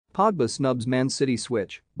Pogba snubs Man City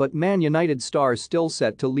switch, but Man United star still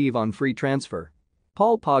set to leave on free transfer.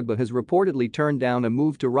 Paul Pogba has reportedly turned down a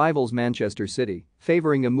move to rivals Manchester City,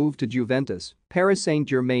 favoring a move to Juventus, Paris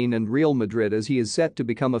Saint-Germain and Real Madrid as he is set to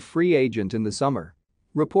become a free agent in the summer.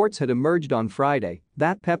 Reports had emerged on Friday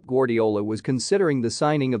that Pep Guardiola was considering the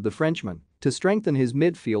signing of the Frenchman to strengthen his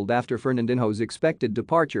midfield after Fernandinho's expected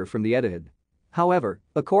departure from the Etihad. However,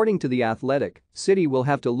 according to The Athletic, City will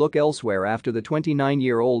have to look elsewhere after the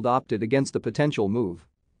 29-year-old opted against the potential move.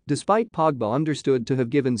 Despite Pogba understood to have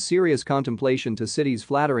given serious contemplation to City's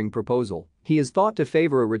flattering proposal, he is thought to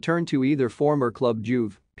favor a return to either former club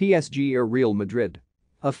Juve, PSG or Real Madrid.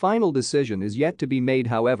 A final decision is yet to be made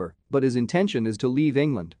however, but his intention is to leave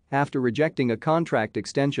England after rejecting a contract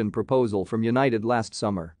extension proposal from United last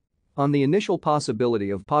summer. On the initial possibility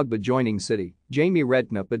of Pogba joining City, Jamie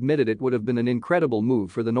Redknapp admitted it would have been an incredible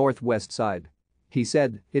move for the northwest side. He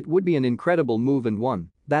said, "It would be an incredible move and one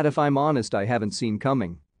that if I'm honest I haven't seen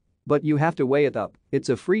coming. But you have to weigh it up, it's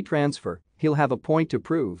a free transfer, he'll have a point to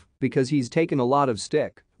prove because he's taken a lot of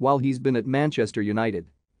stick while he's been at Manchester United.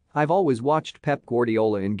 I've always watched Pep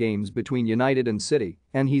Guardiola in games between United and City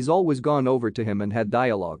and he's always gone over to him and had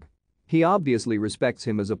dialogue. He obviously respects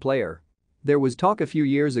him as a player. There was talk a few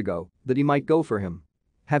years ago that he might go for him.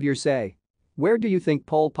 Have your say. Where do you think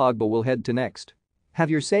Paul Pogba will head to next? Have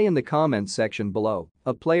your say in the comments section below.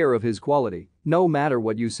 A player of his quality, no matter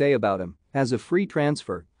what you say about him, as a free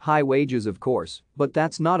transfer, high wages of course, but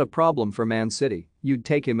that's not a problem for Man City, you'd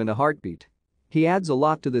take him in a heartbeat. He adds a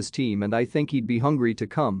lot to this team and I think he'd be hungry to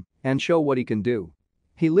come and show what he can do.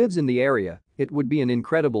 He lives in the area, it would be an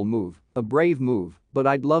incredible move, a brave move, but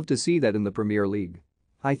I'd love to see that in the Premier League.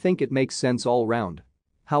 I think it makes sense all round."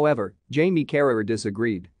 However, Jamie Carragher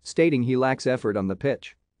disagreed, stating he lacks effort on the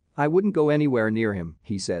pitch. "I wouldn't go anywhere near him,"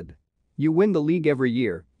 he said. "You win the league every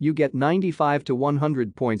year, you get 95 to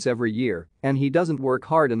 100 points every year, and he doesn't work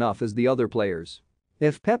hard enough as the other players.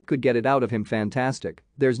 If Pep could get it out of him fantastic,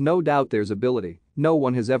 there's no doubt there's ability, no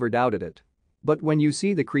one has ever doubted it. But when you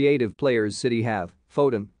see the creative players City have,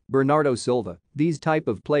 Foden, Bernardo Silva, these type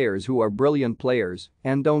of players who are brilliant players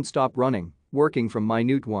and don't stop running, working from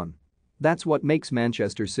minute one. That's what makes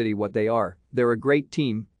Manchester City what they are, they're a great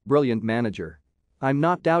team, brilliant manager. I'm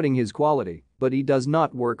not doubting his quality, but he does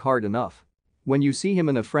not work hard enough. When you see him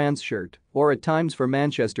in a France shirt, or at times for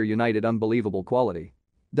Manchester United unbelievable quality.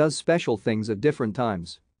 Does special things at different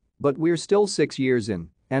times. But we're still 6 years in,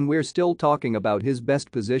 and we're still talking about his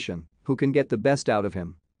best position, who can get the best out of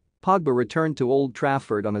him." Pogba returned to Old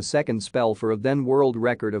Trafford on a second spell for a then world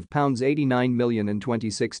record of £89 million in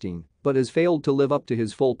 2016, but has failed to live up to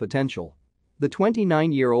his full potential. The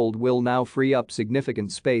 29-year-old will now free up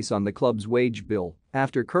significant space on the club's wage bill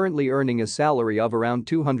after currently earning a salary of around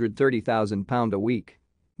 £230,000 a week.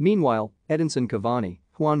 Meanwhile, Edinson Cavani,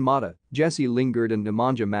 Juan Mata, Jesse Lingard and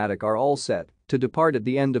Nemanja Matic are all set to depart at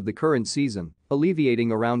the end of the current season,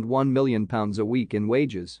 alleviating around £1 million a week in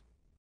wages.